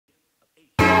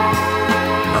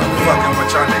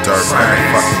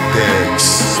DirtyDiggs,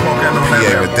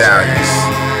 PA medallions,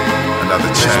 another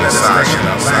chain size,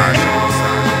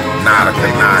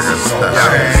 Nautica Nagas,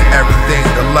 everything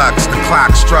deluxe, the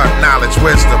clock struck, knowledge,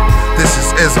 wisdom. This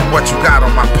is Ism, what you got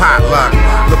on my potluck.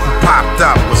 Look who popped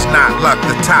up, was not luck,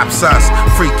 the top's us.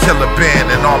 Free killer Ben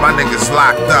and all my niggas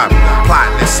locked up,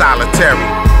 plotting in solitary.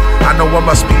 I know I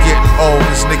must be getting old,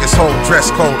 these niggas hold dress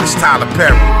code as Tyler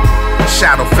Perry.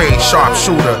 Shadow fade, sharp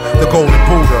shooter, the golden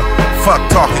Buddha. Fuck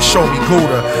talking, show me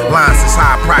Gouda. Lines is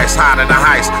high price, hotter than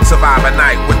heist. Survive a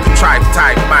night with the tripe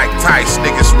type Mike Tice.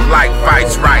 Niggas who like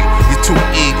fights right, you're too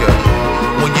eager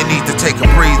when you need to take a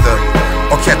breather.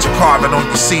 Or catch a carving on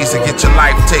your Caesar, get your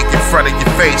life taken in front of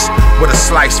your face with a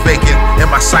slice vacant. In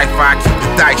my cipher, I keep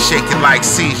the dice shaking like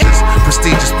seizures.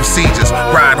 Prestigious procedures,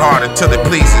 grind hard until it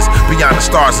pleases. Beyond the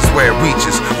stars is where it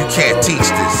reaches. You can't teach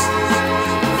this.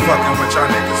 Fucking with y'all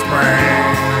niggas'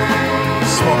 brain,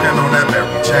 smoking on that Mary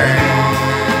Jane.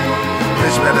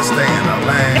 Bitch better stay in the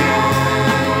lane.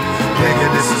 Nigga,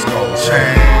 this is gold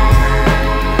chain.